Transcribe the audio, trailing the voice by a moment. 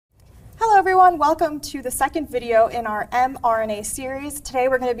everyone, welcome to the second video in our mRNA series. Today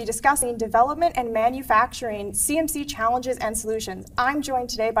we're going to be discussing development and manufacturing CMC challenges and solutions. I'm joined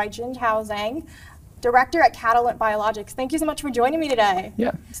today by Jintao Zhang, Director at Catalent Biologics. Thank you so much for joining me today.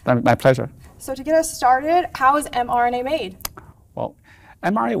 Yeah, it's my pleasure. So to get us started, how is mRNA made? Well,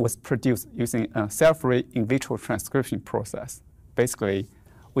 mRNA was produced using a cell-free in vitro transcription process. Basically,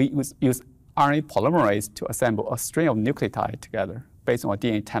 we use RNA polymerase to assemble a string of nucleotides together based on a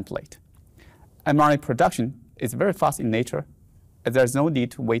DNA template. mRNA production is very fast in nature, as there's no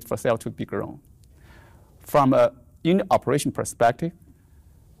need to wait for cell to be grown. From a unit operation perspective,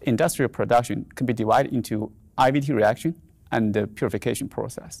 industrial production can be divided into IVT reaction and the purification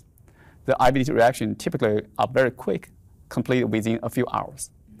process. The IVT reaction typically are very quick, completed within a few hours.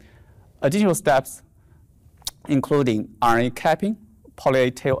 Additional steps, including RNA capping, poly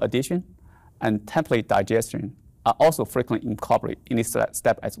A tail addition, and template digestion, are also frequently incorporated in this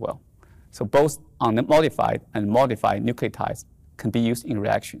step as well. So both unmodified and modified nucleotides can be used in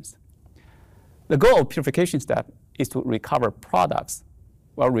reactions. The goal of purification step is to recover products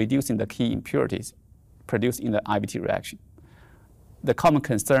while reducing the key impurities produced in the IVT reaction. The common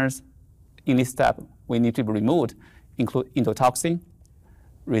concerns in this step we need to be removed include endotoxin,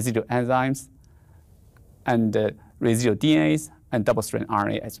 residual enzymes, and residual DNAs, and double-stranded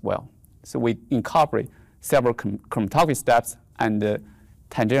RNA as well. So we incorporate several chromatography steps and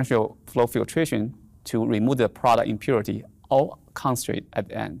tangential flow filtration to remove the product impurity, all concentrate at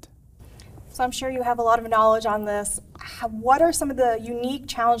the end. So I'm sure you have a lot of knowledge on this. What are some of the unique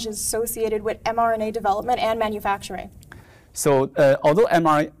challenges associated with mRNA development and manufacturing? So although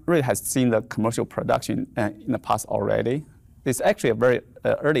mRNA really has seen the commercial production in the past already, it's actually a very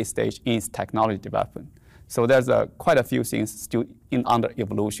early stage in its technology development. So there's quite a few things still under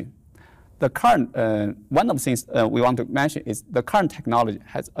evolution. The current, one of the things we want to mention is the current technology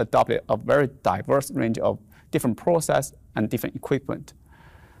has adopted a very diverse range of different process and different equipment.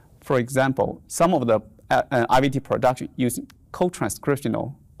 For example, some of the IVT production using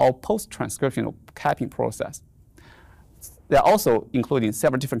co-transcriptional or post-transcriptional capping process. They're also including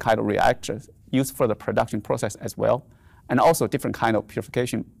several different kinds of reactors used for the production process as well, and also different kind of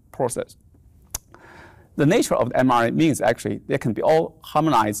purification process. The nature of the mRNA means actually they can be all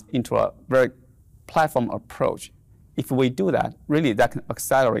harmonized into a very platform approach. If we do that, really that can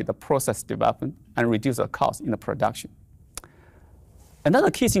accelerate the process development and reduce the cost in the production.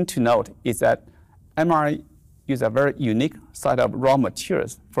 Another key thing to note is that mRNA uses a very unique set of raw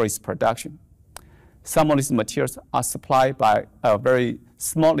materials for its production. Some of these materials are supplied by a very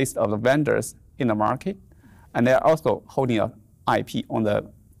small list of the vendors in the market, and they are also holding an IP on the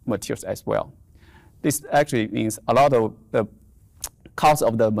materials as well. This actually means a lot of the cost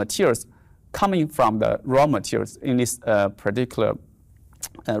of the materials coming from the raw materials in this particular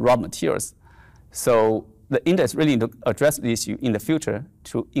raw materials. So the industry really need to address the issue in the future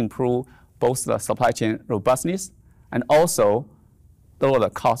to improve both the supply chain robustness and also lower the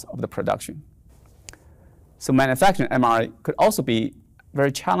cost of the production. So manufacturing mRNA could also be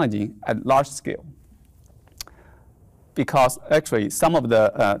very challenging at large scale, because actually some of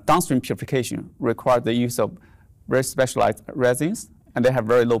the downstream purification require the use of very specialized resins, and they have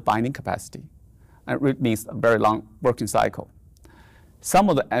very low binding capacity, and it means a very long working cycle. Some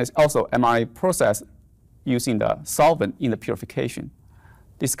of the also mRNA process using the solvent in the purification.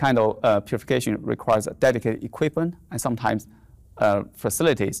 This kind of purification requires a dedicated equipment and sometimes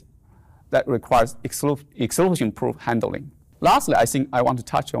facilities that requires exclusion-proof handling. Lastly, I think I want to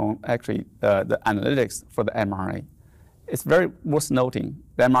touch on actually the analytics for the mRNA. It's very worth noting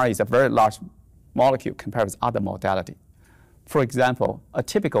that mRNA is a very large molecule compared with other modality. For example, a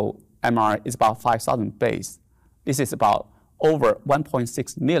typical mRNA is about 5,000 base. This is about over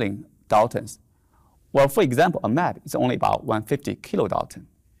 1.6 million daltons. Well, for example, a mAb is only about 150 kilodalton.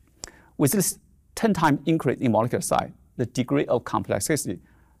 With this 10 times increase in molecular size, the degree of complexity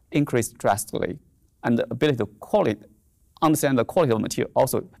increased drastically, and the ability to understand the quality of the material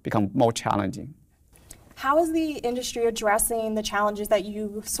also become more challenging. How is the industry addressing the challenges that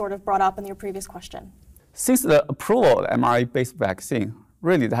you sort of brought up in your previous question? Since the approval of the mRNA-based vaccine,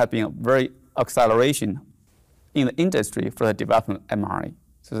 really there has been a very acceleration in the industry for the development of mRNA.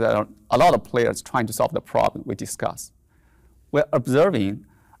 So there are a lot of players trying to solve the problem we discussed. We're observing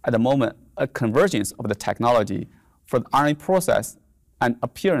at the moment a convergence of the technology for the RNA process and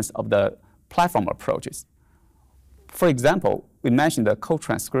appearance of the platform approaches. For example, we mentioned the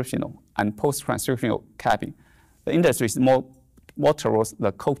co-transcriptional and post-transcriptional capping. The industry is more towards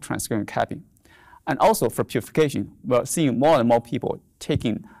the co-transcriptional capping. And also for purification, we're seeing more and more people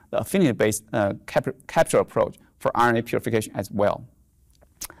taking the affinity-based capture approach for RNA purification as well.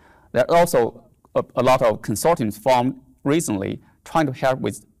 There are also a lot of consortiums formed recently trying to help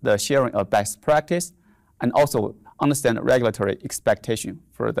with the sharing of best practice and also understand regulatory expectation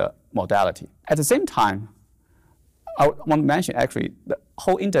for the modality. At the same time, I want to mention actually the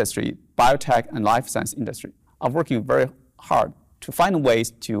whole industry, biotech and life science industry, are working very hard to find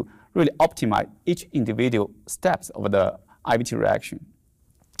ways to really optimize each individual steps of the IVT reaction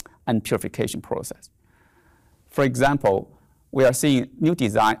and purification process. For example, we are seeing new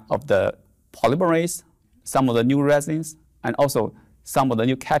design of the polymerase, some of the new resins, and also some of the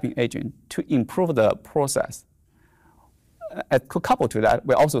new capping agent to improve the process. Coupled to that,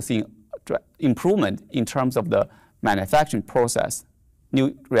 we're also seeing improvement in terms of the manufacturing process,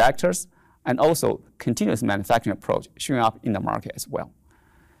 new reactors, and also continuous manufacturing approach showing up in the market as well.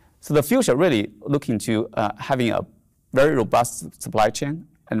 So the future really looking to having a very robust supply chain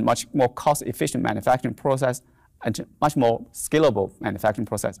and much more cost-efficient manufacturing process and much more scalable manufacturing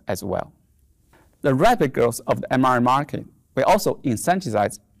process as well. The rapid growth of the mRNA market will also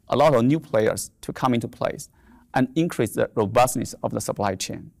incentivize a lot of new players to come into place and increase the robustness of the supply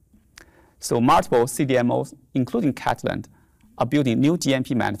chain. So multiple CDMOs, including Catalent, are building new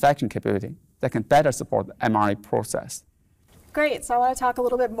GMP manufacturing capability that can better support the mRNA process. Great, so I want to talk a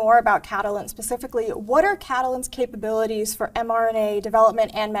little bit more about Catalent specifically. What are Catalent's capabilities for mRNA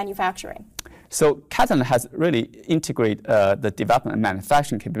development and manufacturing? So Catalent has really integrated the development and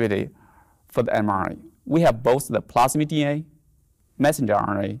manufacturing capability for the mRNA. We have both the plasmid DNA, messenger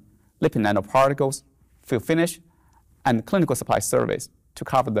RNA, lipid nanoparticles, fill finish, and clinical supply service to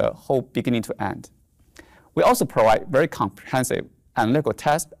cover the whole beginning to end. We also provide very comprehensive analytical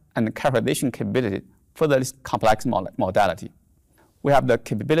test and characterization capability for this complex modality. We have the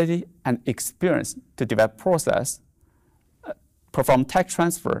capability and experience to develop process, perform tech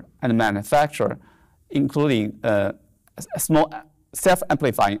transfer, and manufacture, including a small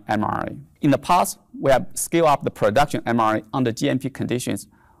self-amplifying mRNA. In the past, we have scaled up the production mRNA under GMP conditions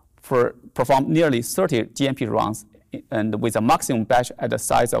for perform nearly 30 GMP runs and with a maximum batch at the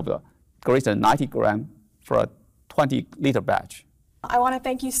size of greater than 90 grams for a 20-liter batch. I want to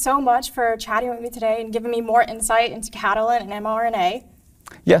thank you so much for chatting with me today and giving me more insight into Catalent and mRNA.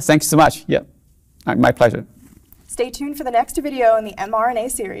 Yes, thank you so much. Yeah, my pleasure. Stay tuned for the next video in the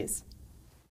mRNA series.